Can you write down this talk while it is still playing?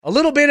A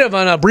little bit of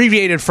an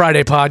abbreviated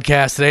Friday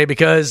podcast today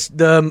because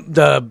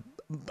the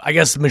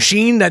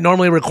machine that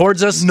normally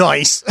records us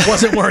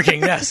wasn't working.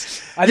 Yes.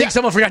 I think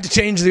someone forgot to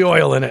change the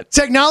oil in it.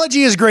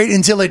 Technology is great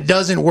until it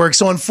doesn't work.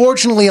 So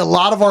unfortunately, a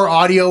lot of our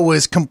audio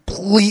was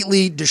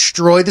completely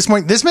destroyed this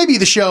morning. This may be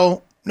the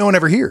show no one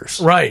ever hears.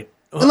 Right.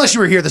 Unless you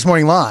were here this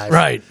morning live.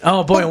 Right.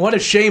 Oh, boy, what a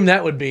shame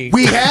that would be.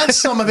 We had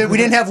some of it. We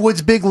didn't have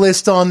Wood's big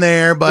list on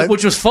there, but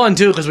which was fun,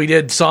 too, because we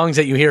did songs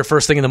that you hear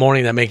first thing in the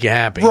morning that make you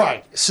happy.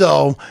 Right.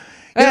 So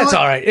that's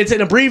all right. It's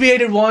an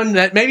abbreviated one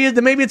that maybe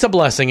it's a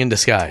blessing in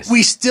disguise.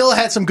 We still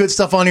had some good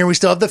stuff on here. We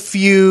still have The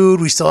Feud.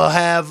 We still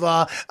have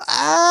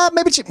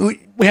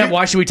we have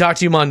Why Should We Talk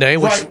to You Monday,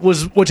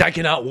 which I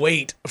cannot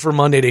wait for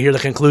Monday to hear the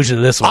conclusion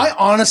of this one. I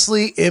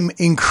honestly am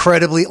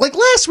incredibly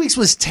last week's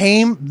was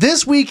tame.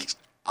 This week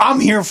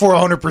I'm here for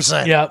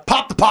 100%. Yeah.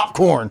 Pop the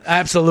popcorn.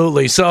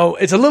 Absolutely. So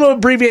it's a little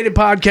abbreviated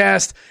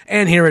podcast,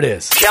 and here it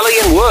is. Kelly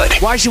and Wood.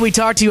 Why Should We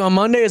Talk to You on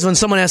Monday is when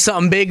someone has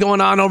something big going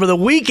on over the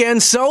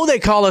weekend, so they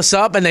call us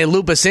up and they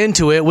loop us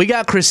into it. We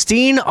got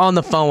Christine on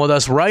the phone with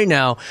us right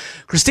now.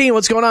 Christine,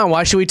 what's going on?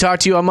 Why should we talk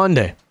to you on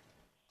Monday?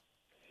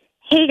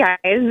 Hey,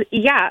 guys.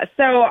 Yeah,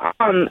 so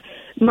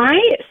my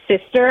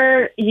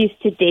sister used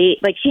to date,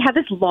 she had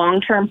this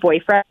long-term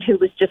boyfriend who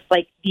was just,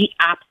 the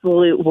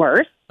absolute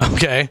worst.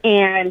 Okay.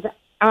 And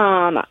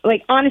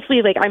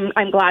honestly,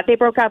 I'm glad they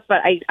broke up, but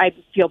I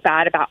feel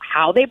bad about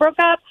how they broke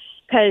up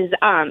because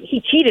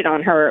he cheated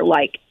on her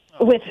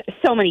with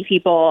so many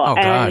people. Oh,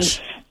 and gosh.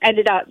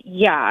 ended up,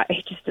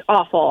 it's just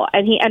awful.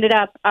 And he ended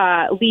up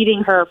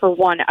leaving her for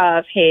one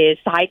of his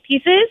side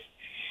pieces,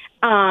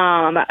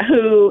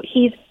 who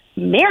he's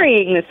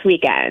marrying this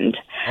weekend.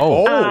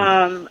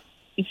 Oh.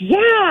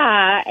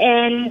 Yeah,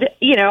 and,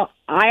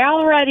 I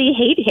already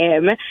hate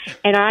him,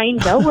 and I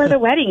know where the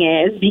wedding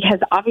is because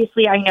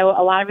obviously I know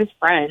a lot of his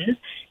friends.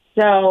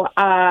 So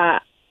I'm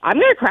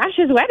going to crash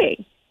his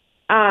wedding.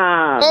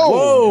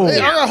 Whoa! Hey,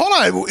 hold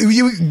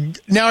on.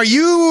 Now, are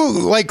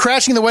you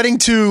crashing the wedding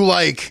to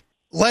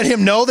let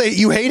him know that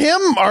you hate him,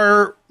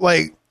 or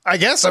I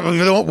guess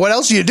what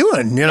else are you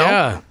doing?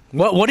 Yeah.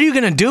 What are you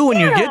going to do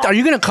when you get? Are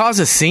you going to cause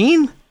a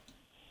scene?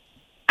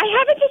 I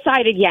haven't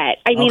decided yet.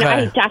 I mean, Okay.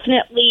 I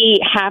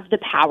definitely have the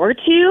power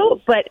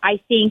to, but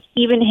I think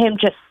even him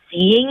just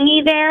seeing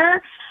me there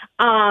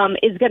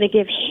is going to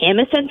give him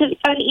a sense of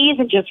unease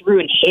and just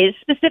ruin his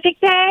specific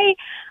day.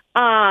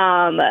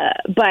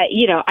 But,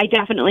 I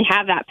definitely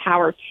have that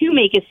power to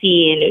make a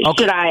scene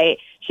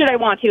should I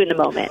want to in the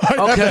moment.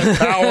 Okay.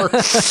 Power.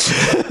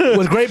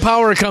 With great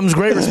power comes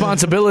great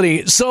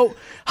responsibility. So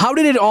how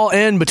did it all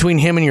end between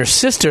him and your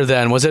sister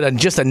then? Was it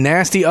just a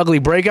nasty, ugly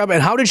breakup?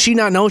 And how did she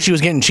not know she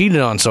was getting cheated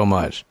on so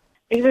much?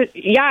 It was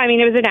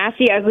a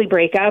nasty, ugly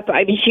breakup.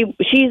 I mean,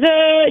 she's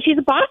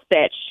a boss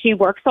bitch. She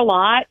works a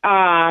lot.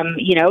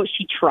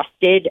 She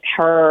trusted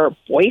her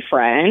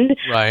boyfriend.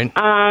 Right.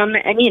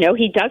 And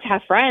he does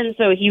have friends,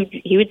 so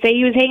he would say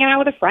he was hanging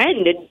out with a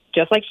friend, and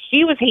just like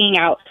she was hanging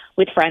out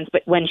with friends,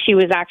 but when she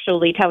was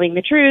actually telling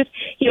the truth,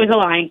 he was a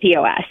lying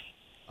POS.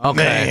 Okay.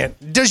 Man.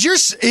 Is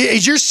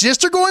your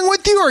sister going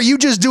with you, or are you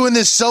just doing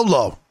this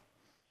solo?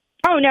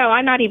 Oh, no,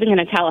 I'm not even going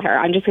to tell her.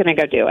 I'm just going to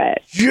go do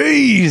it.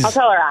 Jeez. I'll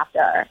tell her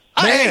after.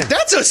 Hey,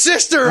 that's a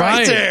sister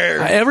right there.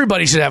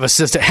 Everybody should have a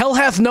sister. Hell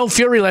hath no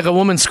fury like a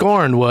woman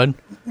scorned, Wood.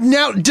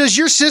 Now, does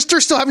your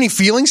sister still have any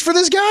feelings for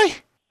this guy?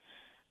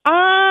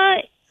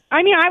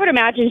 I mean, I would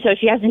imagine so.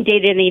 She hasn't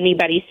dated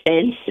anybody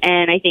since,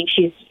 and I think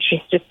she's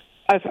just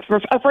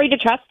afraid to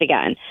trust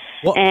again.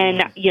 Well, and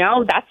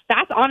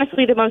that's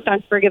honestly the most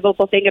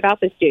unforgivable thing about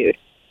this dude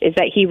is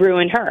that he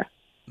ruined her.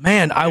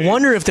 Man, I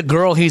wonder if the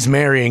girl he's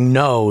marrying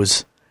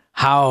knows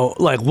how,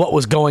 what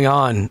was going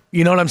on.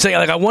 You know what I'm saying?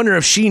 I wonder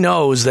if she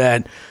knows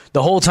that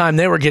the whole time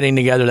they were getting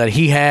together that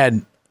he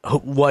had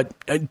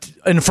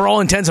and for all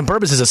intents and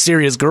purposes, a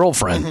serious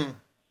girlfriend. Mm-hmm.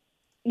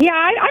 Yeah,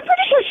 I'm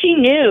pretty sure she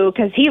knew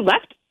because he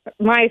left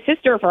my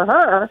sister for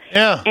her.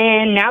 Yeah.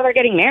 And now they're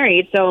getting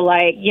married. So,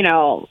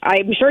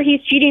 I'm sure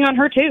he's cheating on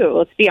her too.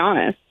 Let's be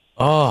honest.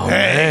 Oh,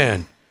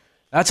 man.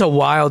 That's a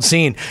wild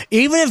scene.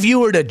 Even if you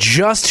were to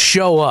just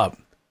show up,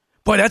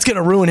 boy, that's going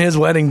to ruin his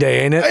wedding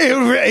day, ain't it?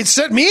 It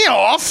set me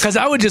off. Because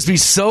I would just be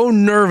so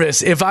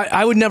nervous. If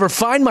I would never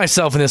find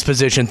myself in this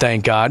position,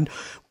 thank God.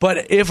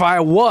 But if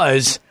I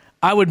was,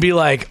 I would be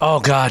like, oh,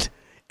 God,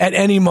 at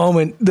any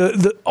moment,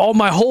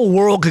 my whole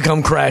world could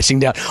come crashing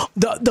down.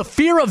 The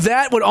fear of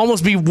that would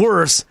almost be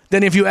worse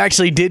than if you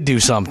actually did do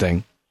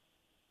something.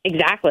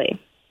 Exactly.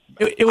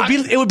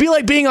 It would be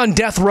like being on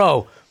death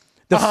row.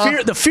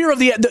 The fear of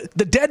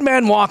the dead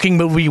man walking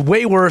would be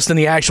way worse than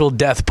the actual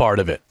death part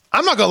of it.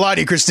 I'm not going to lie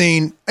to you,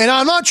 Christine, and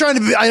I'm not trying to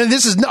be,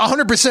 this is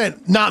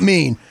 100% not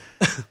mean.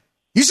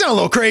 You sound a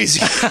little crazy.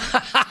 Yeah,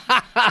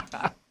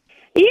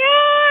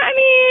 I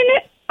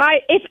mean,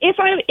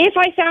 if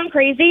I sound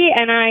crazy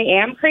and I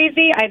am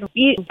crazy,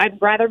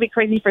 I'd rather be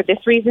crazy for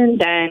this reason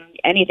than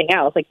anything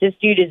else. This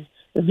dude is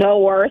the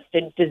worst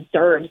and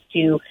deserves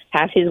to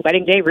have his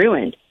wedding day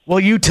ruined. Will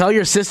you tell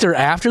your sister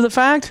after the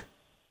fact?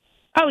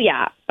 Oh,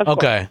 yeah. Of course.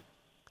 Okay.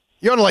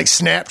 You ought to like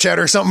Snapchat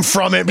or something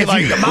from it. Be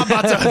like, I'm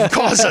about to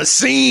cause a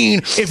scene.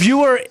 If you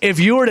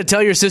were to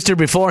tell your sister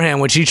beforehand,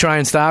 would she try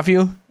and stop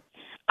you?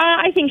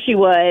 I think she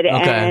would. And,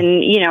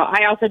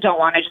 I also don't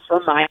want to just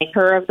remind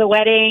her of the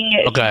wedding.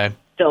 Okay. She's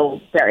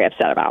still very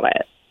upset about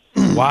it.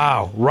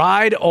 Wow.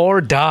 Ride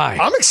or die.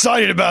 I'm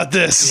excited about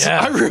this.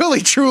 Yeah. I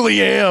really,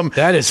 truly am.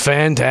 That is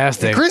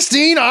fantastic.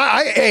 Christine,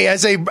 hey,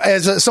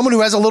 as someone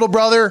who has a little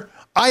brother,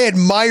 I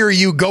admire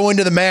you going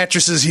to the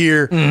mattresses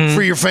here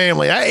for your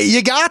family.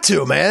 You got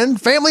to, man.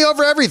 Family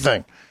over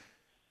everything.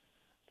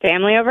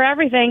 Family over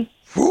everything.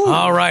 Ooh.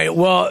 All right.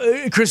 Well,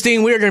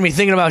 Christine, we are going to be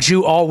thinking about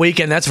you all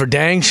weekend. That's for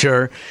dang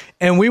sure.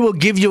 And we will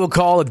give you a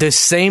call at this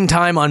same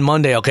time on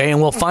Monday, okay?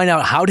 And we'll find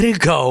out how did it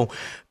go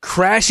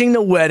crashing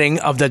the wedding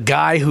of the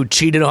guy who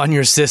cheated on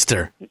your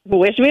sister.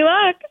 Wish me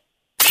luck.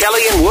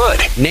 Kelly and Wood.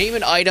 Name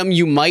an item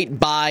you might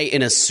buy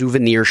in a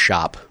souvenir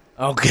shop.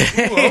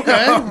 Okay.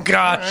 Okay. Oh,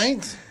 gosh.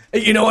 Right.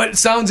 You know what?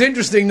 Sounds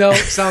interesting, though.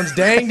 Sounds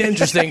danged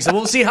interesting. So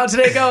we'll see how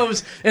today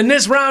goes in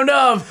this round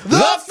of The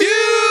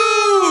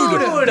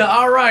Feud!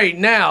 All right.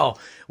 Now,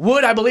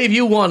 Wood, I believe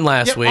you won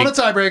last week. On a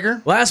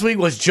tiebreaker. Last week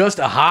was just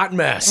a hot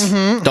mess.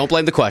 Don't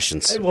blame the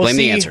questions. Well, blame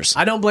see, the answers.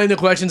 I don't blame the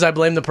questions. I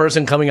blame the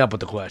person coming up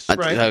with the questions.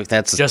 Right.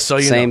 That's Just so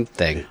you same know.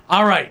 thing.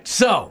 All right.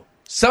 So,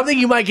 something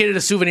you might get at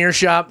a souvenir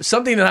shop,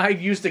 something that I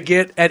used to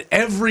get at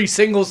every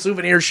single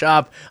souvenir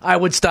shop I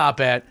would stop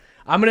at.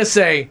 I'm going to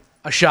say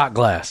a shot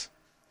glass.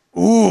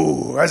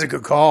 Ooh, that's a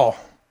good call.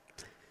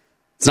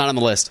 It's not on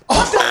the list.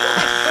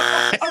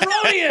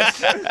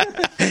 Erroneous.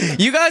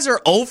 You guys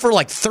are 0 for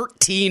like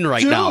 13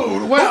 right now.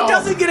 Dude, Who well.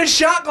 doesn't get a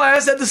shot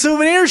glass at the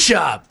souvenir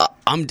shop?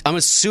 I'm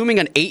assuming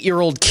an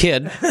 8-year-old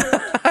kid.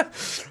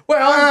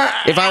 Well,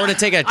 If I were to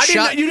take a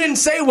shot, you didn't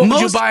say what would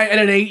you Most- buy at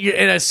at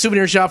a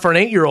souvenir shop for an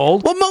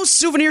 8-year-old. well, most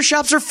souvenir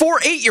shops are for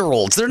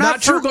 8-year-olds. They're Not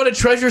not, true. for. Go to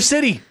Treasure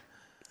City.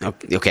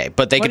 Okay,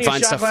 but they Plenty can of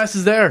find shot stuff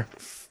glasses there.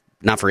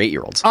 not for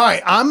 8-year-olds. All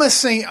right, I'm going to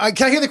say,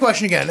 can I hear the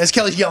question again? As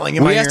Kelly's yelling.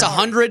 in my We asked ear.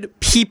 100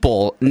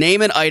 people,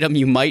 name an item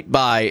you might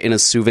buy in a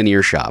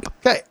souvenir shop.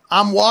 Okay,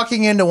 I'm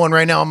walking into one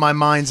right now in my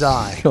mind's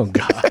eye. Oh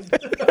God.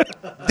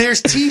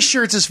 There's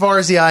T-shirts as far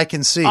as the eye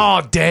can see.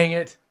 Oh dang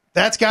it.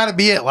 That's got to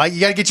be it. Like, you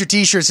got to get your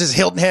T-shirts as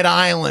Hilton Head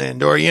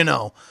Island or,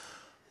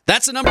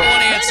 That's the number one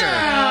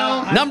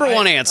answer. Number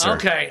one answer.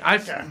 Okay.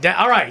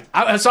 All right.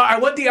 I'm sorry. I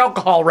went the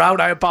alcohol route.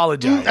 I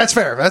apologize. That's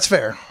fair. That's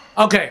fair.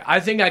 Okay. I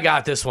think I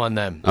got this one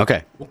then.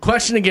 Okay.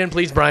 Question again,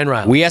 please, Brian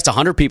Riley. We asked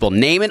 100 people,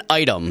 name an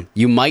item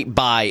you might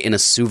buy in a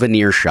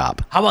souvenir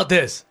shop. How about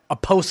this? A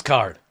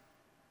postcard.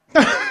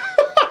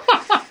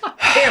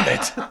 Damn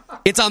it.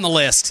 It's on the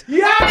list.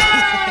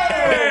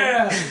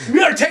 Yeah! We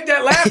gotta take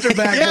that laughter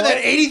back. Yeah, boy.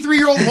 that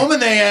 83-year-old woman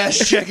they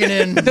asked checking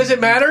in. Does it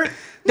matter?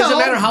 Does it No.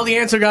 matter how the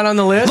answer got on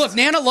the list? Look,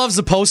 Nana loves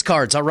the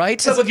postcards, all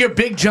right? Look with your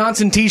Big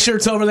Johnson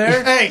T-shirts over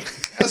there. Hey,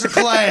 those are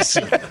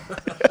classy.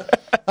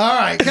 All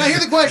right, can I hear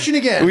the question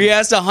again? We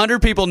asked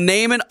 100 people,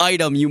 name an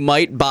item you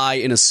might buy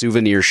in a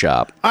souvenir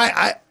shop.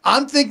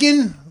 I'm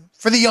thinking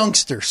for the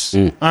youngsters.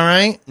 All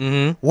right?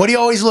 Mm-hmm. What do you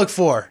always look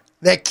for?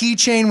 That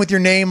keychain with your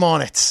name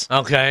on it.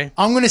 Okay.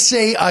 I'm going to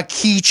say a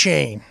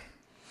keychain.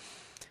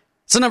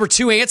 It's the number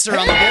 2 answer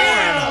on the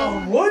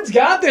board. Wood's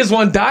got this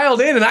one dialed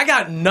in, and I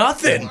got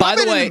nothing. By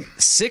the way,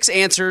 6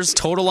 answers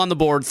total on the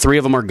board. 3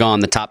 of them are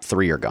gone. The top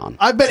 3 are gone.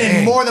 I've been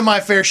in more than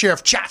my fair share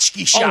of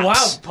tchotchke shops. Oh,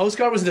 wow.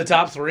 Postcard was in the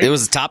top 3? It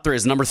was the top 3.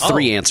 It's number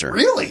 3 answer.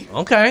 Really?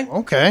 Okay.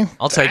 Okay.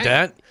 I'll take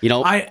that. You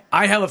know- I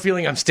have a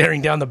feeling I'm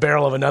staring down the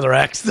barrel of another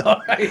X, though,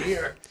 right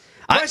here.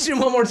 Question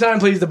one more time,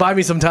 please, to buy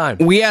me some time.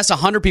 We asked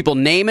 100 people,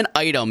 name an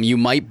item you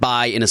might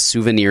buy in a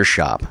souvenir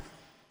shop.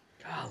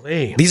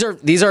 Golly. These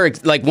are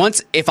like,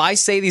 once, if I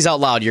say these out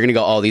loud, you're going to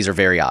go, oh, these are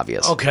very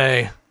obvious.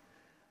 Okay.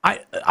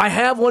 I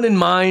have one in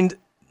mind.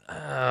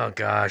 Oh,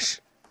 gosh.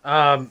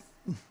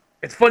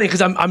 It's funny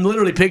because I'm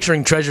literally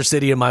picturing Treasure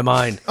City in my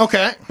mind.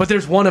 Okay. But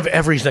there's one of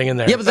everything in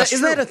there. Yeah, but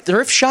isn't that a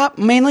thrift shop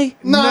mainly?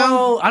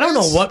 No, I don't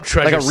know what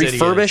Treasure Like a City is.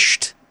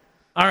 refurbished?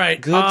 All right.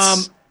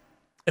 goods?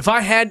 If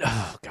I had,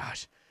 oh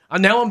gosh,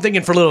 now I'm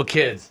thinking for little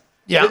kids.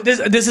 Yeah.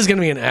 This is going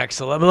to be an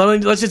excellent.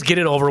 Let's just get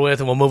it over with,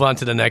 and we'll move on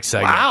to the next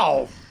segment.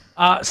 Wow.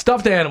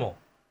 Stuffed animal.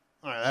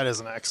 All right, that is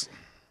an X.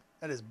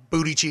 That is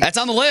booty cheeks. That's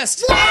on the list.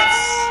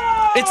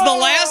 It's the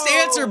last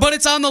answer, but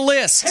it's on the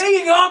list.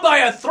 Hanging on by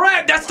a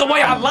thread. That's the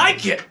way I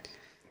like it.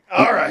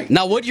 All right.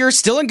 Now, Wood, you're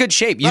still in good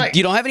shape. Right.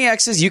 You don't have any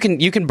X's. You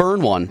can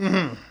burn one.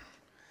 Mm-hmm.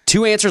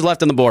 2 answers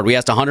left on the board. We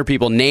asked 100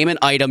 people, name an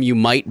item you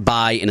might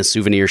buy in a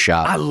souvenir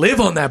shop. I live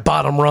on that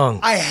bottom rung.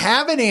 I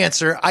have an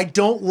answer. I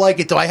don't like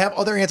it, though. I have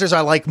other answers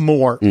I like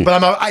more.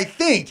 But I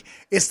think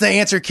it's the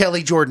answer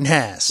Kelly Jordan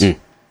has.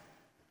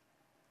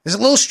 There's a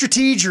little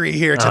strategery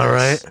here to All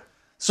this. right.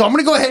 So I'm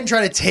going to go ahead and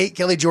try to take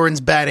Kelly Jordan's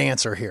bad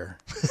answer here.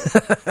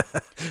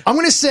 I'm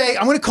going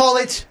to call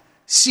it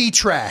sea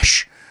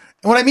trash.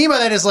 And what I mean by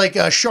that is like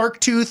a shark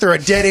tooth or a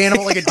dead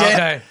animal, like a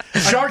dead... Okay.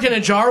 Shark in a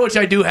jar, which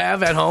I do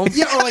have at home.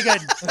 Yeah, or like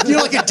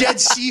a dead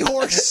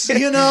seahorse,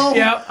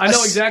 Yeah, I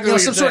know exactly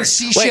what some you're sort of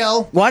saying. Wait,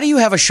 seashell. why do you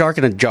have a shark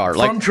in a jar?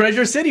 From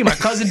Treasure City. My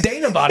cousin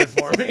Dana bought it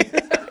for me.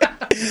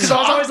 So I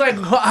was always like,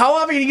 how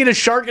often can you get a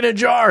shark in a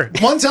jar?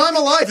 One time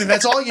in life, and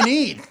that's all you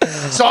need.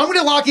 So I'm going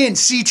to lock in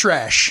sea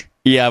trash.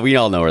 Yeah, we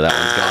all know where that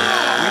one's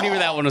going. We knew where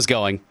that one was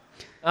going.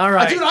 All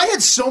right. Dude, I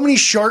had so many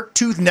shark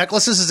tooth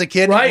necklaces as a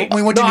kid Right. when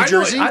we went to New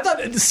Jersey. I thought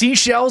the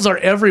seashells are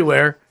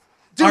everywhere.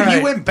 Dude, All right.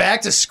 you went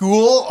back to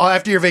school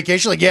after your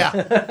vacation? Like,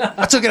 yeah,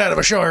 I took it out of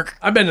a shark.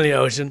 I've been to the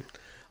ocean.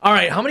 All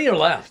right, how many are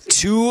left?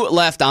 2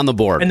 left on the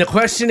board. And the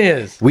question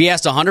is... We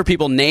asked 100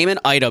 people, name an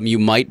item you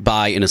might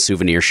buy in a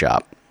souvenir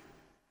shop.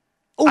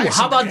 Oh,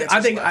 how about...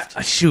 I think...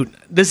 shoot,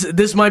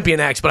 this might be an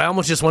X, but I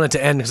almost just want it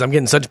to end because I'm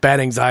getting such bad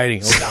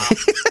anxiety.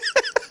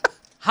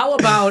 How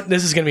about...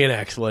 This is going to be an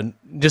X one,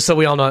 just so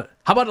we all know.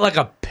 How about like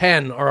a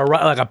pen or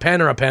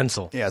a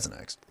pencil? Yeah, it's an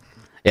X.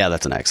 Yeah,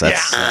 that's an X.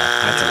 That's an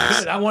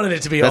X. I wanted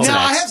it to be... That's over.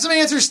 an Now, I X. have some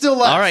answers still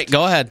left. All right,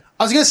 go ahead.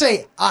 I was going to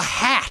say a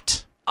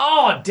hat.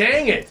 Oh,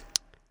 dang it.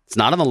 It's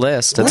not on the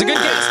list. That's a good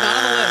guess. Not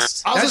on the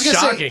list. I was That's just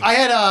going to say shocking. I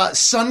had Nope.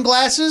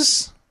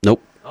 sunglasses,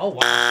 Oh,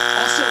 wow.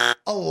 also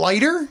a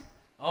lighter,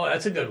 Oh,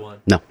 that's a good one.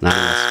 No, not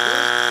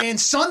on the and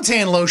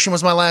suntan lotion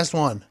was my last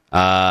one.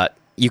 list.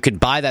 You could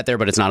buy that there,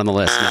 but it's not on the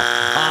list.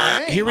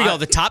 No. Here we go.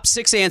 The top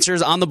 6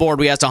 answers on the board.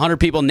 We asked 100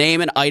 people, name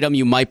an item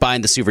you might buy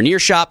in the souvenir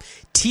shop.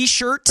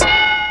 T-shirt,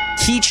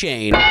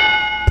 keychain,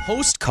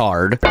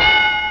 postcard,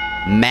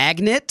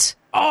 magnet.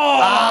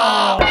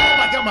 Oh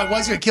my God, my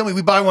wife's going to kill me.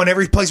 We buy one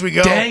every place we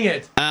go. Dang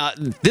it.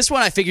 This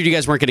one I figured you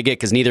guys weren't going to get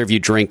because neither of you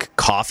drink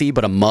coffee,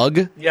 but a mug.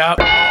 Yep. God,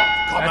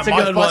 That's my a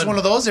wife good buys one. one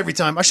of those every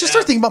time. I should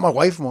start thinking about my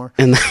wife more.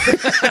 And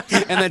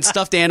then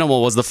stuffed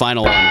animal was the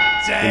final one.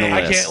 Dang, in the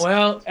I list. can't.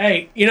 Well,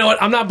 hey, you know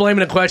what? I'm not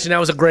blaming the question. That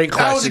was a great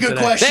question. That was a good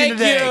today. question Thank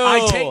today. you.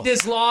 I take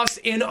this loss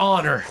in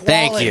honor.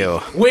 Thank you.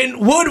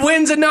 Wood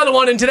wins another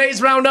one in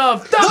today's round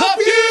of The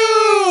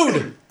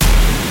Feud.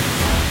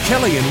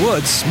 Kelly and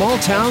Wood's Small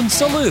Town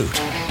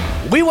Salute.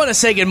 We want to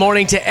say good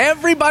morning to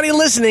everybody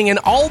listening in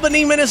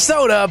Albany,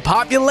 Minnesota,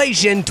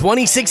 population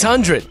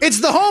 2,600.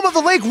 It's the home of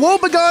the Lake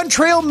Wobegon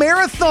Trail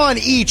Marathon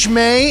each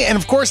May, and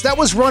of course that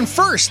was run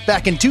first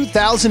back in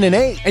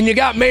 2008. And you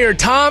got Mayor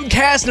Tom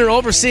Kastner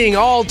overseeing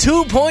all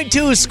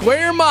 2.2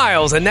 square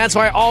miles, and that's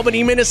why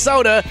Albany,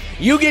 Minnesota,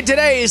 you get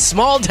today's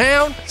Small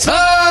Town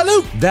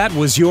Salute. That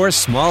was your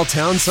Small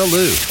Town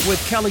Salute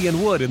with Kelly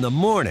and Wood in the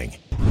morning.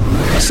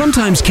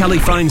 Sometimes Kelly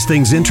finds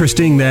things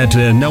interesting that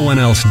no one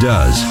else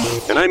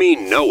does. And I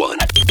mean no one.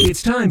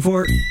 It's time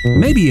for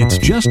Maybe It's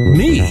Just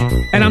Me.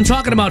 And I'm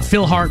talking about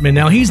Phil Hartman.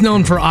 Now, he's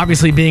known for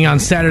obviously being on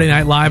Saturday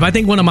Night Live. I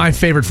think one of my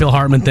favorite Phil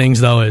Hartman things,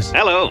 though, is...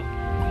 Hello,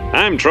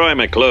 I'm Troy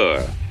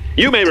McClure.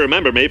 You may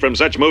remember me from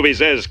such movies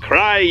as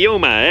Cry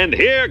Yuma and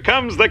Here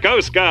Comes the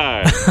Coast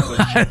Guard.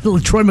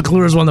 Troy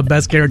McClure is one of the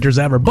best characters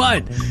ever.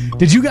 But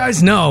did you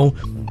guys know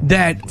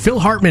that Phil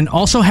Hartman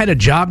also had a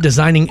job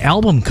designing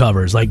album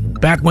covers? Like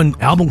back when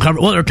album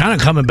covers, well, they're kind of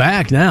coming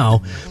back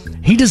now.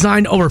 He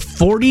designed over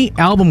 40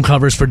 album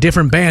covers for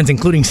different bands,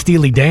 including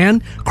Steely Dan,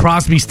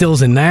 Crosby,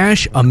 Stills and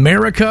Nash,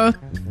 America,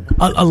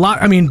 a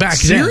lot. I mean, back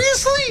then.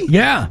 Seriously?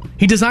 Yeah.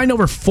 He designed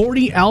over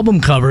 40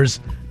 album covers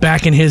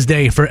back in his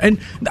day and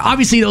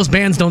obviously those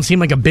bands don't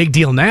seem like a big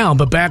deal now,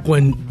 but back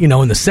when, in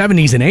the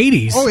 70s and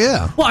 80s. Oh,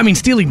 yeah. Well, I mean,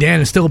 Steely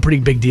Dan is still a pretty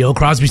big deal.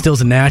 Crosby,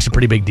 Stills and Nash a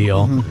pretty big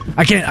deal.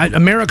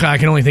 America, I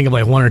can only think of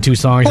like 1 or 2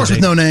 songs. Of course,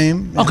 with no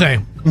name. Okay,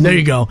 there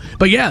you go.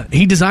 But yeah,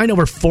 he designed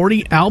over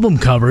 40 album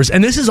covers,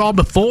 and this is all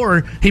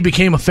before he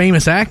became a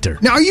famous actor.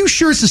 Now, are you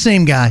sure it's the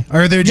same guy?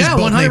 Or are they just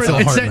both named 100%. Phil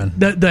It Hartman?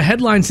 said- the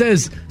headline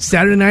says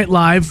Saturday Night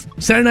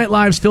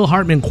Live's Phil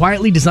Hartman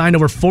quietly designed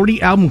over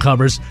 40 album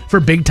covers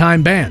for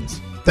big-time bands.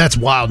 That's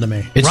wild to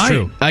me. It's Right.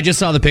 true. I just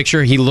saw the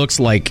picture. He looks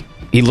like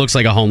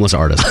a homeless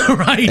artist.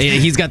 Right.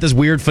 He's got this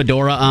weird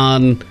fedora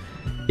on.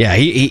 Yeah,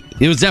 it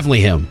was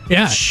definitely him.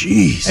 Yeah.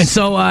 Jeez. And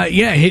so,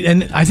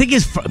 and I think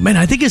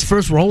his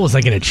first role was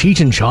like in a Cheech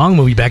and Chong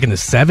movie back in the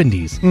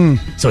 70s.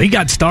 So he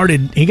got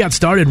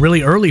started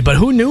really early, but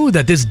who knew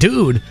that this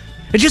dude,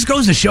 it just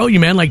goes to show you,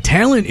 man, like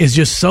talent is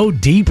just so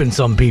deep in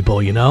some people,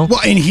 Well,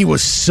 and he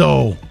was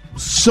so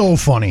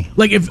funny.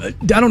 Like I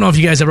don't know if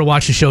you guys ever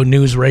watched the show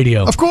News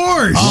Radio. Of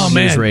course. Oh,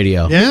 man. News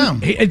radio. Yeah.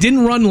 It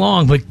didn't run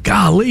long, but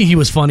golly, he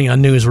was funny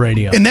on News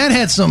Radio. And that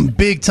had some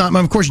big time.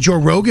 Of course, Joe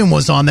Rogan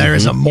was on there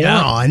as a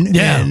moron.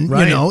 Yeah, and,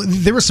 right.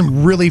 there were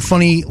some really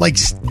funny, like,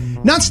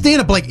 not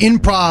stand up, like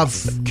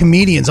improv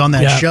comedians on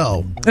that Yeah.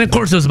 show. And of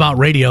course, it was about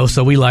radio,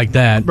 so we like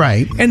that.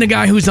 Right. And the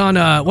guy who's on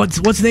what's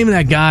the name of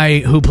that guy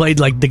who played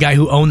like the guy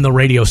who owned the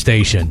radio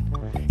station?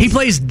 He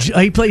plays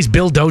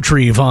Bill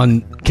Dauterive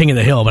on King of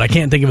the Hill, but I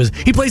can't think of his.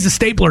 He plays the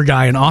stapler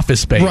guy in Office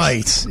Space,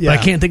 Right, But yeah. I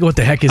can't think of what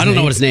the heck his. I don't know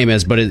name what his name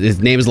is, but his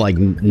name is like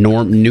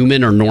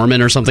Newman or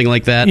Norman or something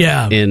like that.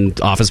 Yeah. In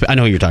Office. I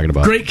know who you're talking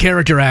about. Great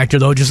character actor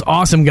though, just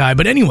awesome guy.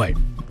 But anyway,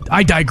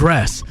 I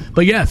digress.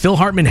 But yeah, Phil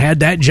Hartman had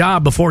that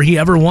job before he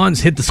ever once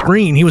hit the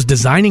screen. He was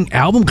designing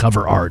album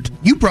cover art.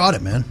 You brought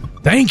it, man.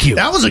 Thank you.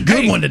 That was a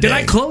good one today. Did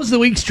I close the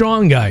week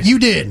strong, guys? You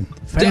did.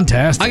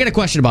 Fantastic. I got a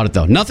question about it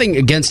though. Nothing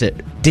against it.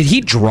 Did he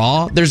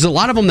draw? There's a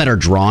lot of them that are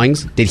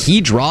drawings. Did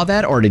he draw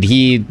that, or did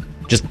he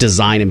just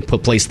design and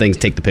place things,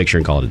 take the picture,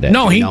 and call it a day?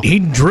 No, You know? he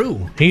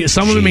drew.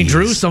 Some of them he Jeez.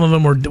 drew. Some of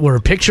them were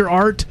picture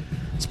art.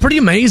 It's pretty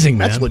amazing,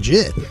 man. That's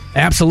legit.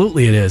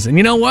 Absolutely it is. And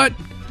you know what?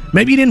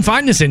 Maybe you didn't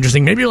find this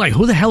interesting. Maybe you're like,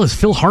 who the hell is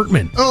Phil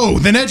Hartman? Oh,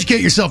 then educate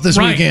yourself this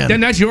weekend.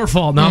 Then that's your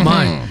fault, not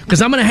mine. Because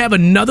I'm going to have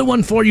another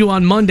one for you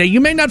on Monday.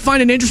 You may not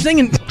find it interesting,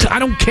 and I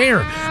don't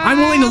care. I'm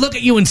willing to look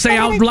at you and say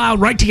out loud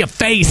right to your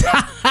face,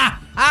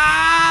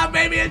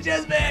 maybe it's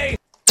just me.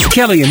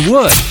 Kelly and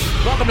Wood.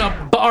 Welcome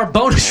to our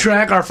bonus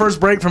track, our first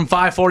break from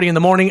 5:40 in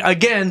the morning.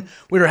 Again,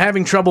 we were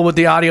having trouble with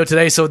the audio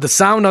today, so the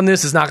sound on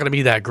this is not going to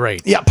be that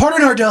great. Yeah,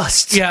 pardon our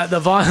dust. Yeah, the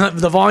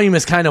volume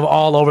is kind of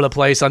all over the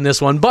place on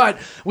this one. But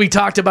we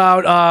talked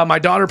about my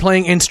daughter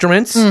playing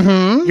instruments,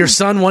 your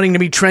son wanting to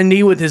be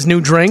trendy with his new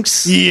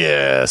drinks.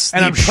 Yes,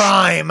 And the I'm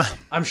prime.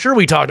 I'm sure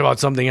we talked about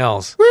something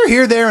else. We're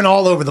here, there, and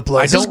all over the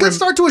place. I It was a don't good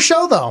start to a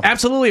show, though.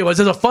 Absolutely, it was.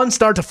 It was a fun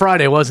start to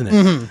Friday, wasn't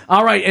it?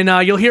 All right,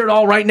 and you'll hear it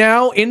all right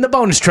now in the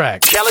bonus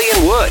track. Kelly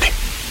and Wood.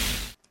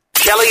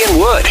 Kelly and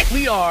Wood.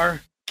 We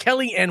are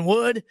Kelly and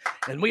Wood,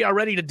 and we are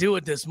ready to do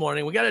it this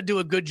morning. We got to do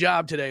a good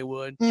job today,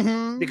 Wood,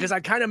 because I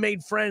kind of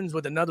made friends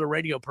with another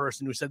radio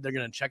person who said they're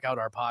going to check out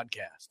our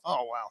podcast.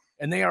 Oh, wow.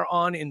 And they are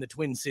on in the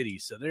Twin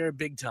Cities, so they're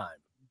big time.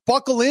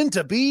 Buckle in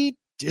to be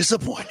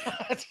disappointed.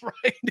 That's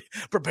right.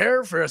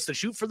 Prepare for us to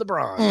shoot for the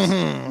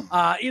bronze.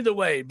 Either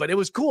way, but it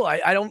was cool.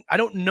 I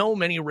don't know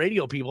many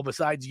radio people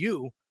besides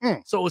you,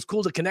 so it was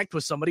cool to connect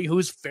with somebody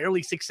who's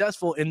fairly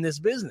successful in this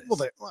business.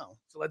 Well,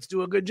 So let's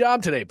do a good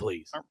job today,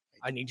 please.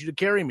 I need you to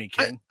carry me,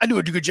 Ken. I do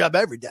a good job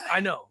every day. I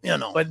know. You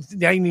know. But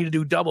now you need to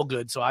do double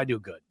good, so I do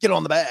good. Get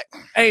on the back.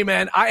 Hey,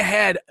 man,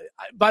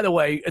 by the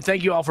way,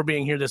 thank you all for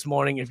being here this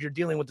morning. If you're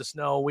dealing with the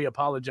snow, we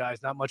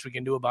apologize. Not much we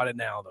can do about it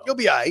now, though. You'll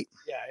be all right.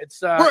 Yeah,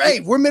 it's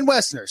We're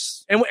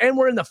Midwesterners. and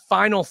we're in the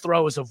final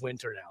throes of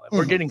winter now.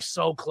 We're getting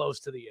so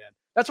close to the end.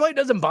 That's why it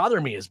doesn't bother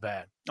me as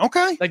bad.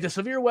 Okay. Like the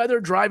severe weather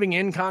driving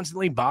in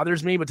constantly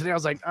bothers me, but today I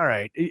was like, all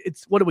right,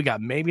 it's what do we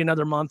got? Maybe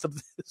another month of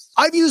this.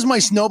 I've used my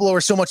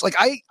snowblower so much. Like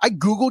I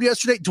Googled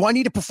yesterday, do I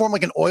need to perform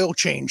like an oil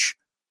change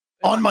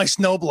on my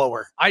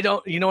snowblower? I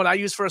don't. You know what I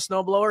use for a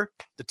snowblower?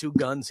 The two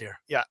guns here.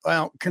 Yeah.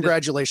 Well,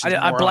 congratulations. I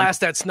moron. blast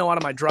that snow out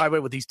of my driveway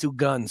with these two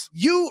guns.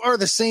 You are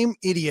the same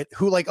idiot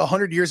who like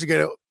 100 years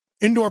ago,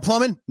 indoor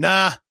plumbing?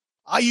 Nah,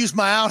 I use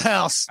my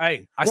outhouse.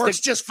 Hey, Works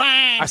just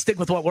fine. I stick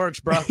with what works,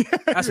 bro.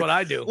 That's what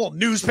I do. Little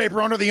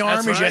newspaper under the arm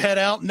That's as you right. head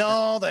out.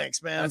 No,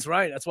 thanks, man. That's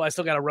right. That's why I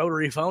still got a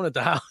rotary phone at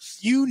the house.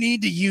 You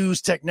need to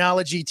use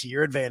technology to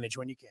your advantage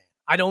when you can.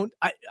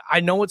 I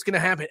know what's going to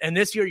happen. And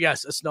this year,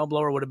 yes, a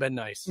snowblower would have been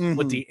nice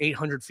with the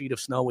 800 feet of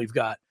snow we've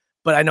got.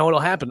 But I know it'll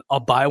happen. I'll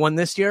buy one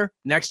this year.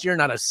 Next year,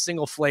 not a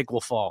single flake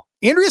will fall.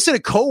 Andrea said a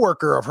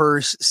coworker of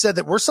hers said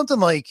that we're something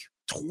like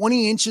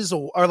 20 inches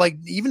or like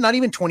not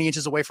even 20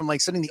 inches away from like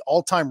setting the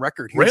all-time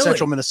record here in Really?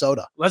 central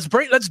Minnesota. Let's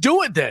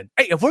do it then.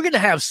 Hey, if we're going to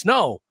have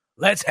snow,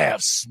 let's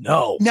have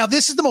snow. Now,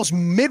 this is the most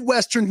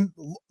Midwestern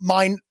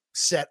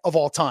mindset of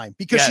all time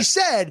because she Yes.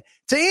 said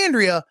to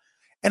Andrea,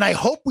 and I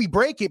hope we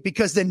break it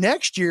because then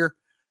next year,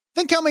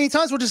 think how many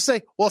times we'll just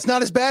say, well, it's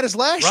not as bad as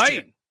last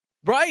year.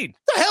 Right.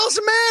 What the hell's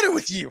the matter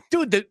with you?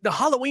 Dude, the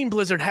Halloween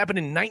blizzard happened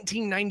in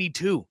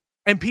 1992,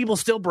 and people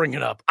still bring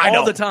it up I all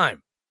know. the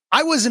time.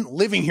 I wasn't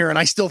living here and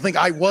I still think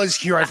I was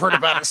here. I've heard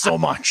about it so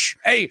much.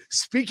 Hey,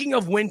 speaking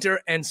of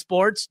winter and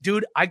sports,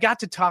 dude, I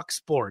got to talk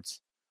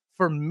sports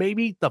for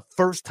maybe the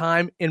first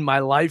time in my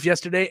life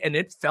yesterday, and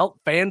it felt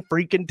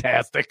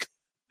fan-freaking-tastic.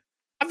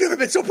 I've never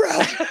been so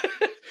proud.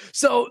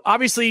 So,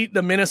 obviously,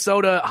 the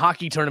Minnesota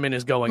hockey tournament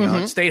is going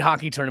on. State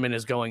hockey tournament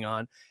is going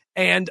on.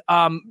 And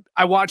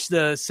I watched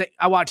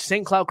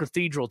St. Cloud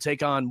Cathedral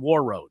take on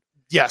War Road.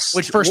 Yes.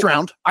 Which First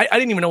round. I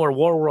didn't even know where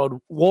War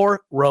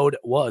Road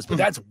was, but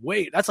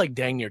that's like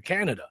dang near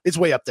Canada. It's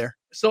way up there.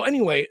 So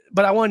anyway,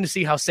 but I wanted to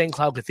see how St.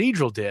 Cloud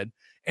Cathedral did.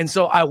 And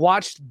so I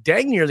watched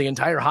dang near the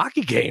entire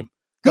hockey game.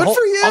 Good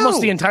for you.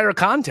 Almost the entire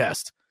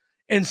contest.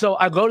 And so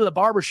I go to the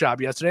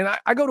barbershop yesterday, and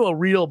I go to a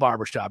real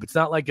barbershop. It's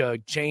not like a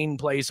chain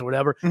place or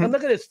whatever. And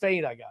look at this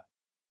fade I got.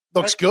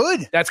 Looks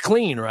good. That's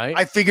clean, right?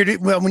 I figured it.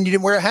 Well, when you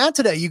didn't wear a hat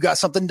today, you got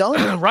something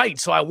done. Right.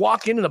 So I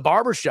walk into the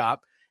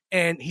barbershop,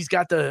 and he's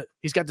got the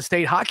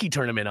state hockey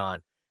tournament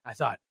on. I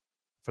thought,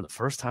 for the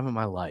first time in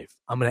my life,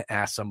 I'm going to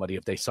ask somebody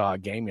if they saw a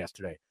game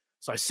yesterday.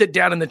 So I sit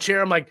down in the chair.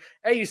 I'm like,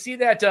 hey, you see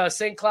that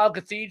St. Cloud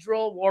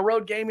Cathedral War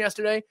Road game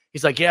yesterday?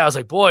 He's like, yeah. I was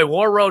like, boy,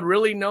 War Road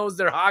really knows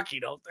their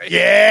hockey, don't they?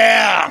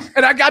 Yeah.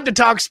 And I got to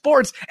talk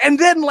sports. And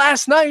then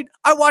last night,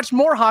 I watched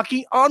more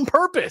hockey on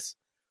purpose.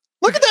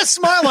 Look at that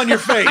smile on your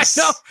face.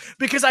 I know,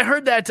 because I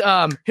heard that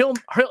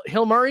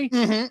Hill Murray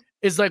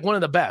is like one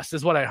of the best,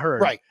 is what I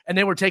heard. Right. And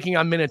they were taking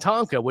on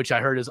Minnetonka, which I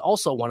heard is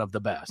also one of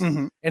the best.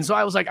 And so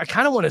I was like, I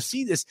kind of want to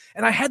see this.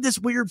 And I had this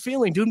weird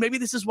feeling, dude, maybe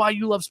this is why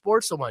you love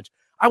sports so much.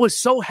 I was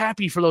so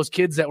happy for those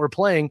kids that were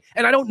playing,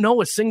 and I don't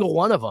know a single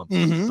one of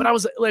them. But I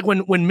was like,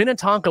 when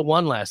Minnetonka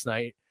won last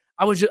night,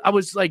 I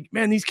was like,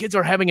 man, these kids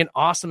are having an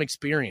awesome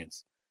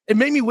experience. It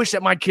made me wish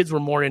that my kids were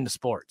more into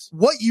sports.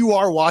 What you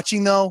are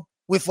watching, though,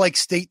 with like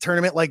state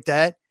tournament like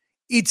that,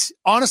 it's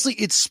honestly,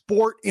 it's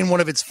sport in one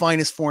of its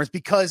finest forms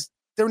because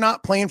they're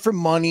not playing for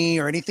money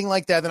or anything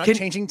like that. They're not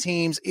changing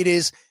teams. It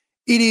is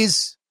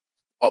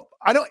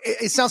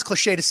it sounds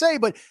cliche to say,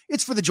 but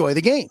it's for the joy of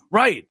the game.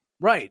 Right.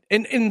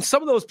 And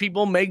some of those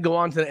people may go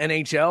on to the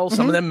NHL.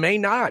 Some of them may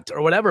not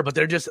or whatever, but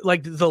they're just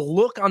like the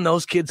look on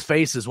those kids'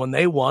 faces when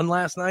they won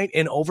last night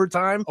in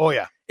overtime. Oh,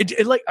 yeah.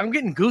 It like I'm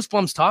getting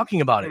goosebumps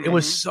talking about it. It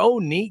was so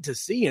neat to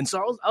see. And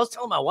so I was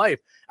telling my wife,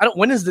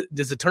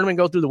 does the tournament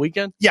go through the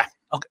weekend? Yeah.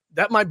 Okay.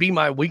 That might be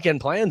my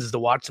weekend plans is to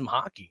watch some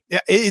hockey.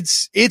 Yeah.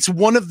 It's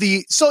one of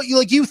the, so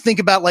you think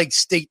about like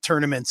state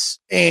tournaments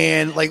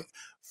and like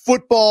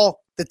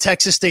football. The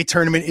Texas State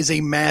tournament is a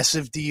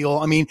massive deal.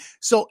 I mean,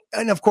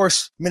 and of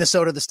course,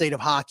 Minnesota, the state of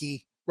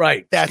hockey.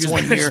 Right. That's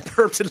one year.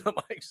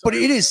 But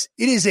it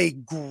is a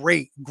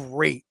great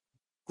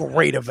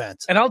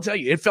event. And I'll tell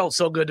you, it felt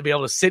so good to be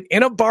able to sit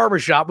in a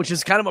barbershop, which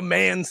is kind of a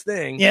man's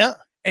thing. Yeah.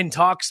 And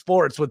talk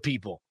sports with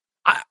people.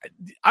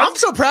 I'm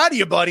so proud of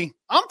you, buddy.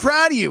 I'm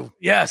proud of you.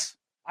 Yes.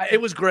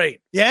 It was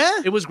great.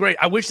 Yeah? It was great.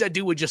 I wish that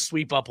dude would just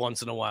sweep up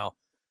once in a while.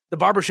 The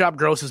barbershop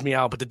grosses me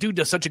out, but the dude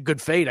does such a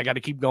good fade. I got to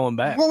keep going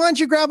back. Well, why don't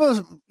you grab a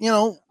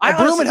broom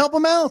and help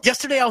him out?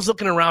 Yesterday, I was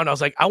looking around. I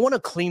was like, I want to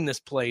clean this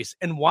place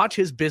and watch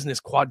his business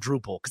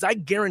quadruple because I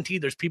guarantee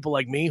there's people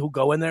like me who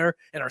go in there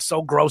and are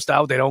so grossed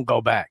out they don't go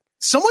back.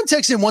 Someone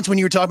texted in once when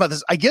you were talking about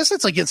this. I guess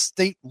it's like it's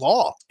state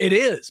law. It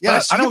is. Yeah,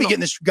 so I don't be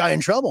getting this guy in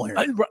trouble here.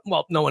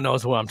 Well, no one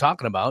knows what I'm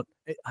talking about.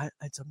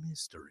 It's a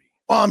mystery.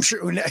 Well, I'm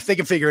sure they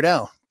can figure it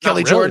out.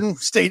 Kelly Jordan,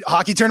 state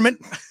hockey tournament.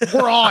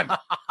 We're on.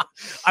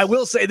 I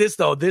will say this,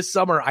 though. This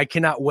summer, I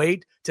cannot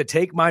wait to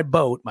take my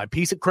boat, my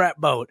piece of crap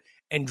boat,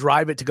 and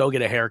drive it to go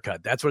get a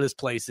haircut. That's where this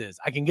place is.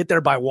 I can get there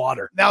by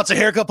water. Now it's a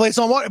haircut place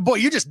on water. Boy,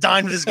 you just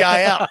dined this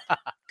guy out.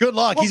 Good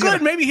luck. Well,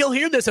 maybe he'll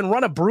hear this and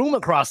run a broom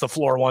across the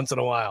floor once in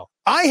a while.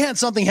 I had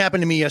something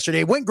happen to me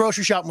yesterday. Went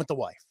grocery shopping with the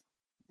wife,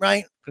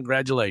 right?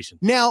 Congratulations.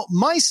 Now,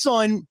 my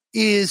son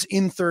is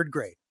in 3rd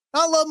grade.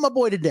 I love my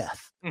boy to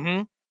death.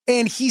 Mm-hmm.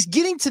 And he's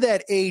getting to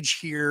that age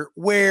here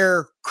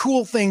where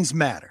cool things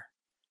matter.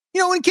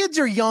 When kids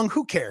are young,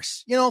 who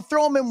cares?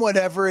 Throw them in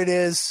whatever it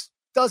is.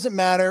 Doesn't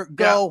matter.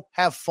 Go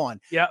have fun.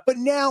 Yeah. But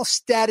now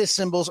status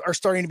symbols are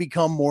starting to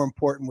become more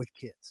important with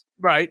kids.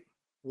 Right.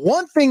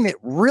 One thing that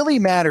really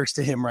matters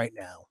to him right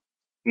now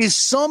is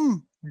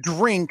some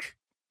drink.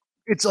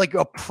 It's like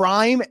a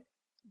prime,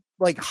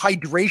 like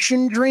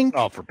hydration drink.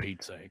 Oh, for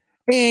Pete's sake.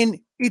 And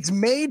it's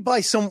made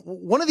by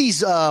one of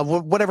these,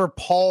 whatever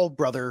Paul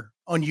brother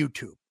on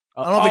YouTube.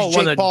 I don't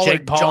know if it's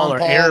Jake Paul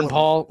or Aaron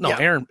Paul. No,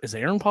 yeah. Is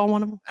Aaron Paul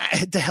one of them?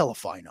 The hell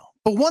if I know.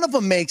 But one of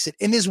them makes it.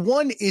 And this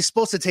one is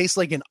supposed to taste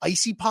like an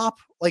icy pop,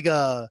 like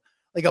a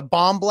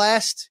bomb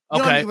blast. You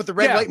know what I mean? With the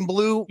red, white, and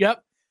blue.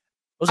 Yep.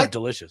 Those are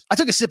delicious. I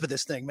took a sip of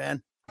this thing,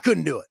 man.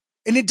 Couldn't do it.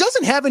 And it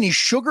doesn't have any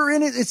sugar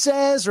in it, it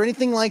says, or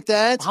anything like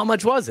that. How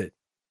much was it?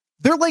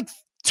 They're like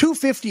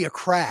 $2.50 a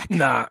crack.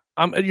 Nah,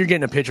 you're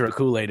getting a pitcher of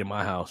Kool-Aid in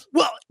my house.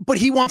 Well, but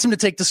he wants him to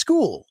take to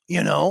school,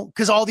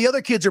 because all the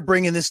other kids are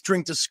bringing this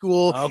drink to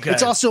school. Okay.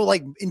 It's also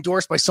like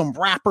endorsed by some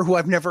rapper who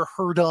I've never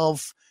heard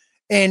of.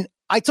 And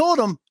I told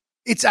him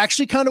it's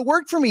actually kind of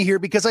worked for me here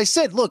because I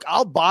said, look,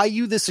 I'll buy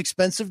you this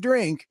expensive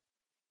drink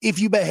if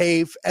you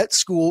behave at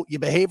school, you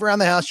behave around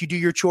the house, you do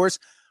your chores.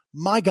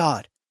 My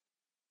God,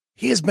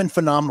 he has been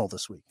phenomenal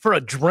this week. For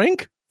a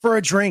drink? For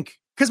a drink.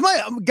 Because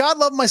God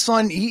love my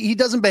son. He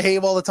doesn't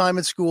behave all the time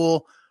at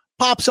school.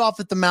 Pops off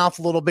at the mouth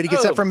a little bit. He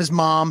gets that from his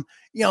mom.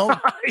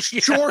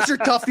 Chores are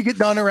tough to get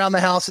done around the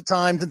house at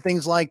times and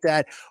things like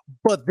that.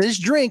 But this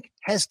drink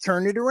has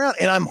turned it around.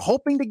 And I'm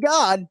hoping to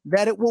God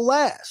that it will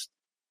last.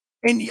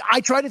 And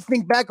I try to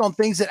think back on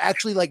things that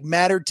actually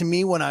mattered to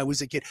me when I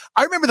was a kid.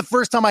 I remember the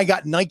first time I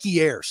got Nike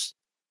Airs.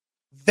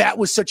 That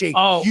was such a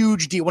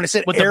huge deal. When it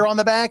said Air on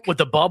the back. With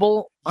the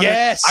bubble?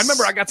 Yes. I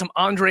remember I got some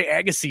Andre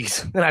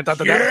Agassi's. And I thought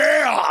that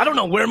I don't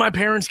know where my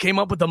parents came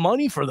up with the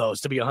money for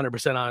those, to be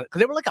 100% honest. Because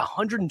they were like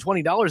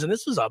 $120. And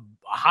this was a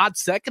hot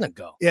second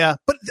ago. Yeah.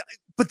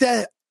 But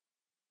that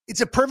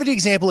it's a perfect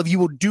example of you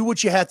will do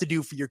what you have to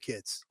do for your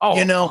kids. Oh,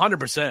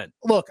 100%.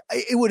 Look,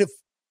 it would have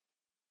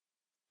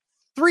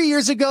 3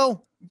 years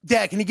ago.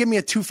 Dad, can you give me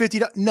a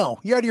 $250? No,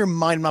 you're out of your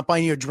mind. I'm not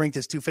buying you a drink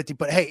that's $250,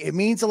 but hey, it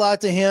means a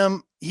lot to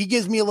him. He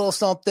gives me a little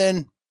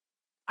something.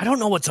 I don't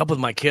know what's up with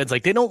my kids. They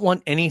don't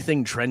want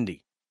anything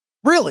trendy.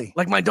 Really?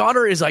 My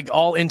daughter is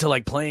all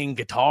into playing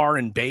guitar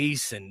and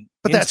bass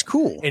but that's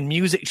cool. And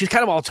music. She's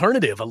kind of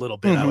alternative a little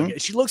bit. Mm-hmm.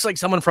 She looks like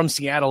someone from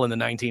Seattle in the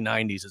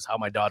 1990s is how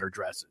my daughter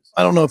dresses.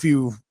 I don't know if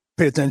you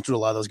pay attention to a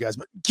lot of those guys,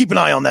 but keep an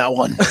eye on that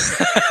one.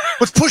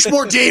 Let's push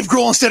more Dave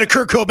Grohl instead of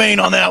Kurt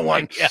Cobain on that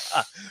one. Yeah.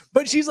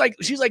 But she's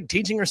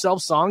teaching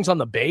herself songs on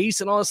the bass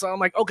and all this. I'm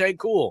like, okay,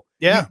 cool.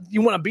 Yeah.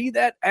 You want to be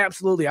that?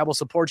 Absolutely. I will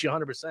support you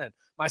 100%.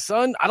 My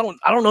son, I don't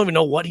even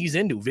know what he's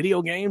into.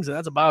 Video games, and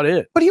that's about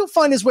it. But he'll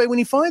find his way when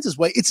he finds his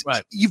way. It's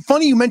right.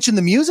 Funny you mentioned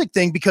the music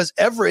thing because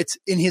Everett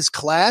in his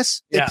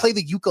class, they play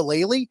the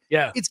ukulele.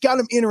 Yeah. It's got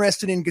him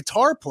interested in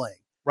guitar playing.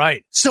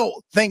 Right.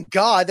 So thank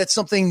God that's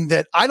something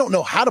that I don't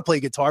know how to play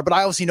guitar, but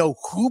I obviously know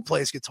who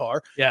plays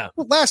guitar. Yeah.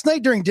 Well, last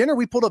night during dinner,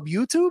 we pulled up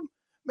YouTube.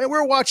 Man, we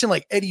were watching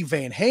Eddie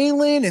Van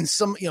Halen and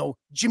some,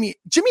 Jimi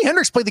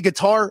Hendrix played the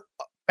guitar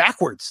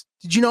backwards.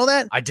 Did you know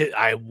that? I did.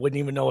 I wouldn't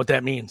even know what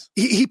that means.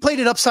 He played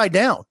it upside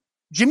down.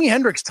 Jimi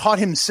Hendrix taught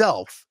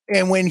himself.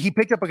 And when he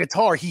picked up a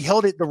guitar, he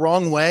held it the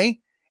wrong way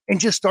and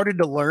just started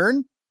to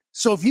learn.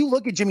 So if you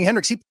look at Jimi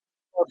Hendrix, he put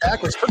it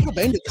backwards. Kurt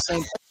Cobain did the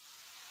same thing.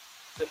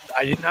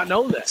 I did not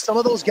know that. Some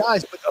of those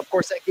guys, but of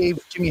course that gave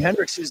Jimi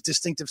Hendrix his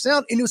distinctive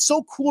sound. And it was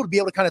so cool to be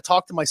able to kind of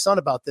talk to my son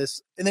about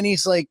this. And then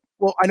he's like,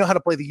 well, I know how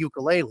to play the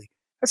ukulele.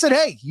 I said,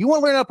 hey, you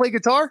want to learn how to play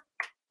guitar?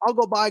 I'll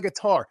go buy a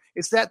guitar.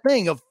 It's that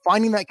thing of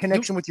finding that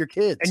connection with your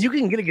kids. And you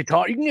can get a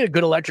guitar. You can get a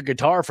good electric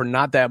guitar for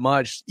not that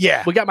much.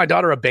 Yeah. We got my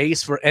daughter a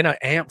bass and an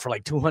amp for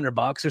like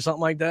 $200 or something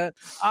like that.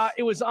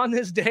 It was on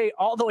this day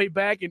all the way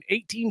back in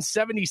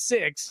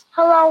 1876.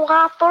 Hello,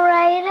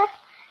 operator.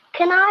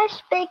 Can I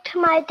speak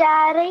to my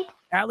daddy?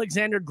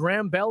 Alexander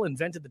Graham Bell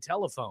invented the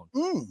telephone.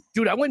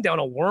 Dude, I went down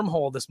a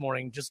wormhole this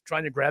morning just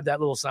trying to grab that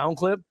little sound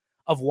clip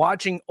of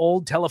watching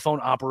old telephone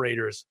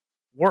operators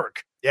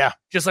work. Yeah.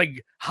 Just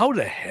like, how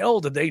the hell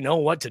did they know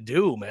what to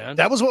do, man?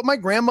 That was what my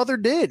grandmother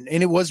did.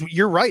 And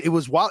you're right. It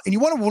was wild. And you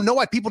want to know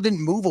why people didn't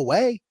move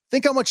away?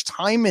 Think how much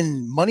time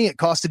and money it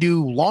cost to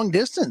do long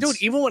distance.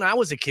 Dude, even when I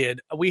was a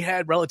kid, we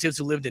had relatives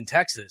who lived in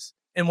Texas.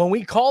 And when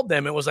we called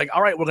them, it was like,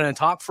 all right, we're going to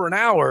talk for an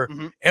hour.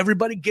 Mm-hmm.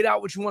 Everybody get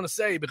out what you want to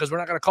say because we're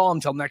not going to call them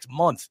until next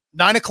month.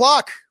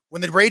 9:00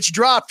 when the rates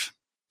dropped.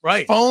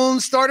 Right.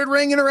 Phones started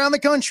ringing around the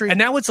country. And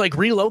now it's like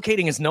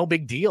relocating is no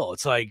big deal.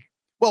 It's like,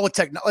 well, with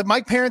technology,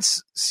 my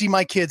parents see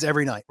my kids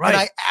every night. Right. And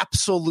I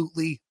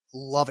absolutely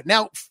love it.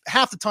 Now,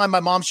 half the time my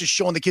mom's just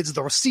showing the kids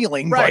the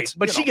ceiling. Right.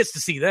 But she gets to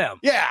see them.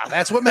 Yeah,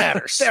 that's what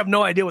matters. They have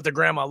no idea what their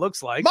grandma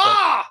looks like.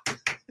 Ma!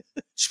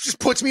 She just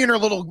puts me in her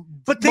little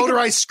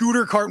motorized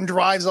scooter cart and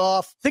drives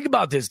off. Think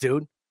about this,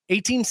 dude.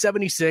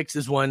 1876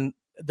 is when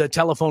the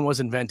telephone was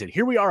invented.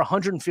 Here we are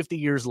 150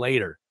 years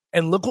later.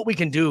 And look what we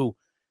can do.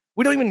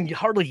 We don't even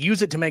hardly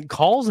use it to make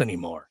calls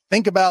anymore.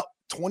 Think about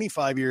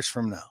 25 years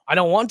from now. I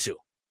don't want to.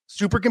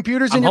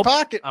 Supercomputers in your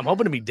pocket. I'm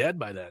hoping to be dead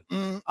by then.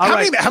 How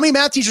many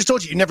math teachers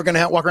told you're never going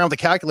to walk around with a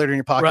calculator in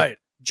your pocket? Right.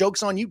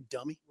 Joke's on you,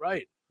 dummy.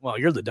 Right. Well,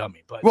 you're the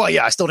dummy. But well,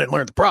 yeah, I still didn't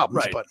learn the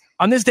problems. Right. But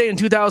on this day in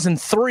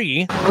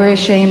 2003. We're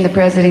ashamed the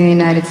president of the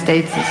United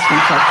States is from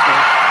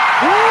Texas.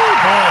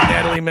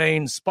 Natalie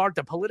Main sparked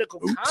a political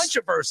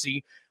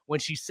controversy when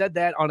she said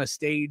that on a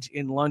stage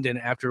in London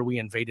after we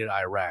invaded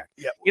Iraq.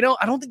 Yep. You know,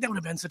 I don't think that would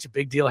have been such a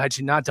big deal had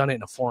she not done it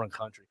in a foreign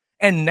country.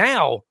 And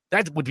now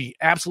that would be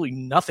absolutely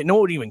nothing. No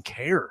one would even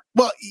care.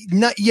 Well, you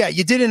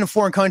did it in a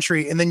foreign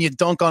country and then you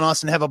dunk on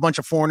us and have a bunch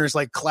of foreigners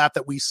like clap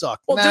that we suck.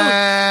 Well,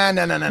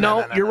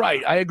 No, you're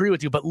right. I agree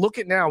with you. But look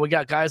at now. We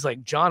got guys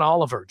like John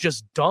Oliver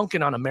just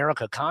dunking on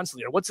America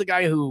constantly. Or what's the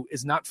guy who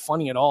is not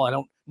funny at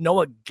all?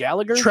 Noah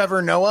Gallagher?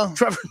 Trevor Noah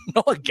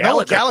Gallagher.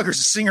 Noah Gallagher's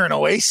a singer in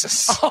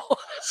Oasis. Oh,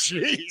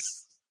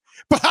 jeez.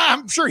 But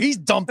I'm sure he's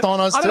dumped on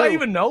us, How too. did I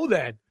even know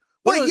that?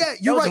 Well, yeah,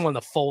 you're right. That was one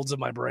of the folds of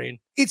my brain.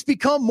 It's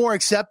become more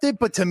accepted,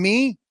 but to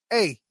me,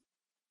 hey,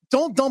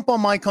 don't dump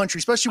on my country,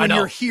 especially when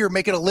you're here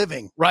making a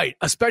living. Right,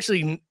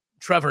 especially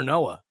Trevor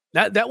Noah.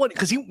 That one,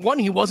 because he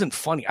wasn't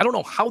funny. I don't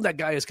know how that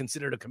guy is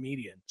considered a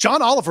comedian.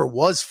 John Oliver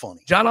was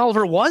funny.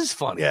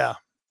 Yeah.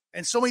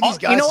 And so many of these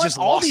guys just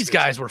all these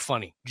guys were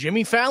funny.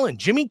 Jimmy Fallon,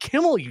 Jimmy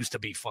Kimmel used to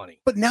be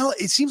funny. But now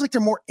it seems like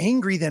they're more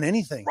angry than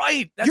anything.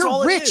 Right. That's you're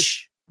all rich. It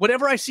is.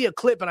 Whenever I see a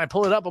clip and I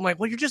pull it up, I'm like,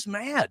 well, you're just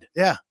mad.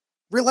 Yeah.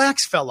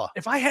 Relax, fella.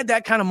 If I had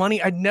that kind of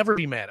money, I'd never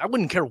be mad. I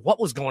wouldn't care what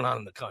was going on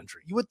in the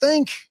country. You would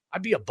think.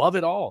 I'd be above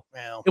it all.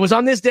 Well. It was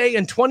on this day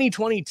in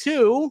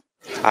 2022.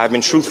 I've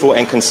been truthful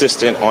and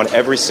consistent on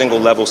every single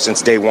level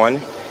since day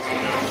one.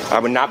 I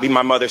would not be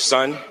my mother's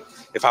son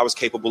if I was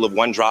capable of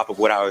one drop of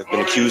what I've been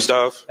accused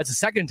of. That's the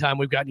second time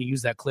we've gotten to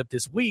use that clip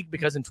this week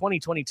because in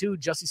 2022,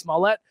 Jussie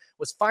Smollett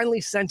was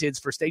finally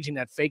sentenced for staging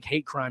that fake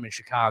hate crime in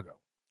Chicago.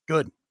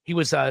 Good. He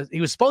was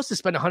supposed to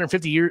spend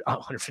 150 days,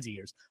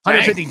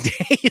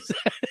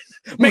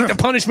 make the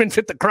punishment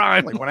fit the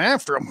crime. Like went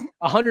after him.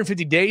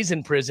 150 days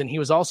in prison. He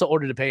was also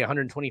ordered to pay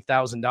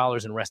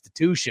 $120,000 in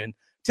restitution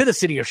to the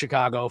city of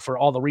Chicago for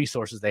all the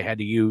resources they had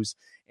to use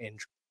in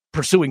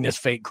pursuing this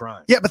fake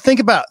crime. Yeah, but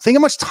think how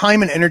much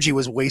time and energy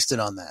was wasted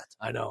on that.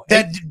 I know.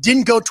 That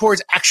didn't go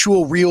towards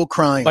actual real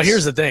crimes. But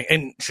here's the thing,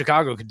 and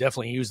Chicago could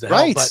definitely use the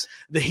help,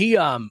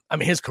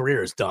 but his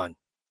career is done.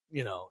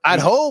 You know, I'd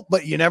hope,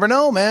 but you never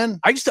know, man.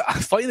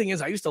 Funny thing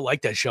is, I used to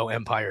like that show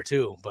Empire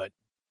too, but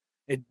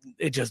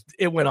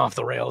it went off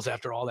the rails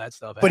after all that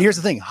stuff happened. But here's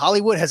the thing: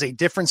 Hollywood has a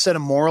different set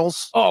of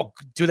morals. Oh,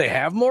 do they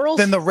have morals?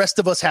 Than the rest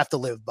of us have to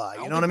live by.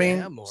 You know what I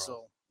mean?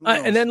 So,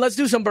 and then let's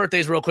do some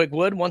birthdays real quick,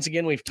 Wood. Once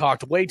again, we've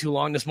talked way too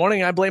long this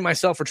morning. I blame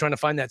myself for trying to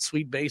find that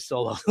sweet bass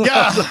solo. Yeah,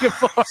 I was looking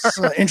for. It's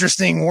an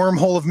interesting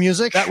wormhole of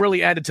music. That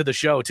really added to the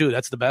show too.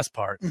 That's the best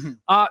part.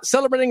 Mm-hmm.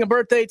 Celebrating a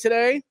birthday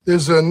today.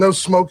 There's no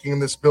smoking in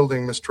this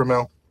building, Miss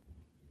Trammell.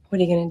 What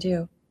are you going to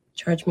do?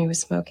 Charge me with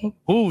smoking?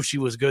 Ooh, she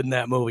was good in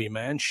that movie,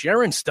 man.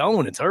 Sharon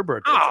Stone, it's her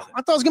birthday. Oh,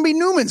 I thought it was going to be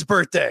Newman's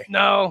birthday.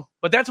 No,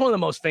 but that's one of the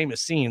most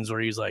famous scenes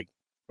where she's like,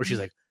 what are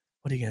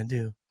you going to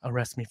do?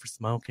 Arrest me for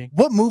smoking?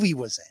 What movie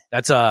was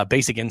that? That's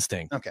Basic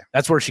Instinct. Okay.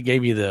 That's where she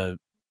gave you the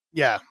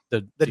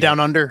Down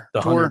Under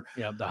tour.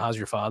 The How's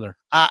Your Father?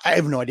 I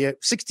have no idea.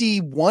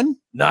 61?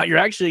 No, you're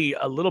actually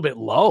a little bit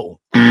low.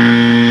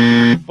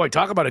 Boy,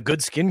 talk about a good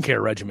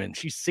skincare regimen.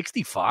 She's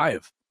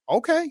 65.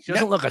 Okay. She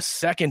doesn't look a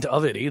second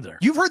of it either.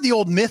 You've heard the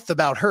old myth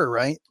about her,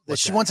 right? That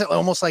she once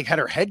almost like had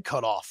her head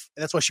cut off.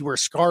 And that's why she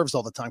wears scarves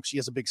all the time. She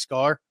has a big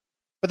scar.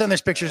 But then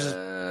there's pictures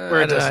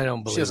where I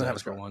don't believe she doesn't have a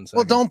for scar. one second.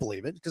 Well, don't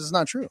believe it because it's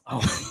not true.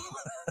 Oh.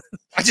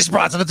 I just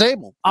brought it to the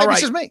table. All Maybe right.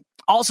 It's just me.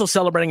 Also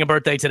celebrating a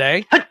birthday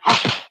today.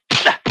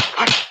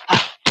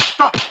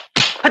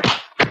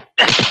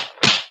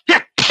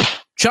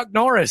 Chuck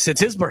Norris.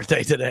 It's his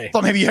birthday today.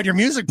 Thought maybe you had your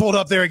music pulled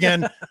up there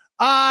again.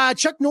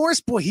 Chuck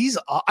Norris, boy,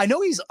 I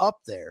know he's up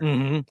there.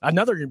 Mm-hmm.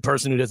 Another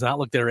person who does not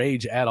look their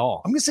age at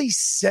all. I'm going to say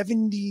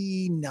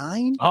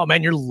 79. Oh,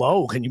 man, you're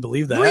low. Can you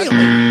believe that?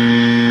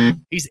 Really?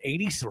 He's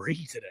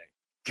 83 today.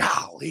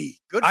 Golly,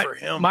 good for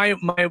him. My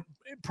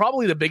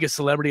probably the biggest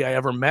celebrity I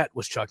ever met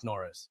was Chuck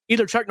Norris.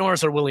 Either Chuck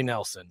Norris or Willie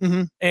Nelson.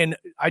 Mm-hmm. And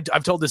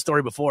I've told this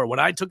story before. When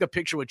I took a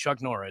picture with Chuck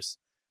Norris,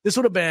 this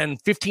would have been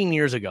 15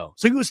 years ago.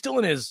 So he was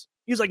still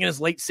he was like in his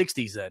late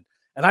 60s then.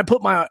 And I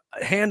put my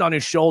hand on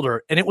his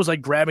shoulder, and it was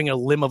like grabbing a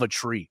limb of a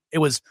tree. It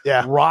was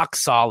rock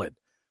solid.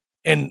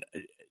 And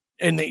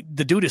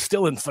the dude is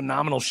still in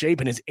phenomenal shape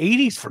in his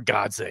 80s, for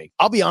God's sake.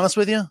 I'll be honest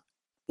with you.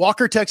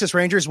 Walker, Texas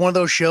Ranger is one of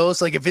those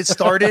shows. Like, if it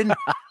started,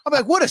 I'm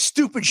like, what a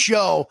stupid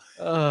show.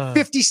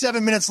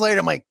 57 minutes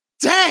later, I'm like,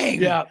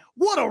 dang,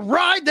 what a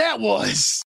ride that was.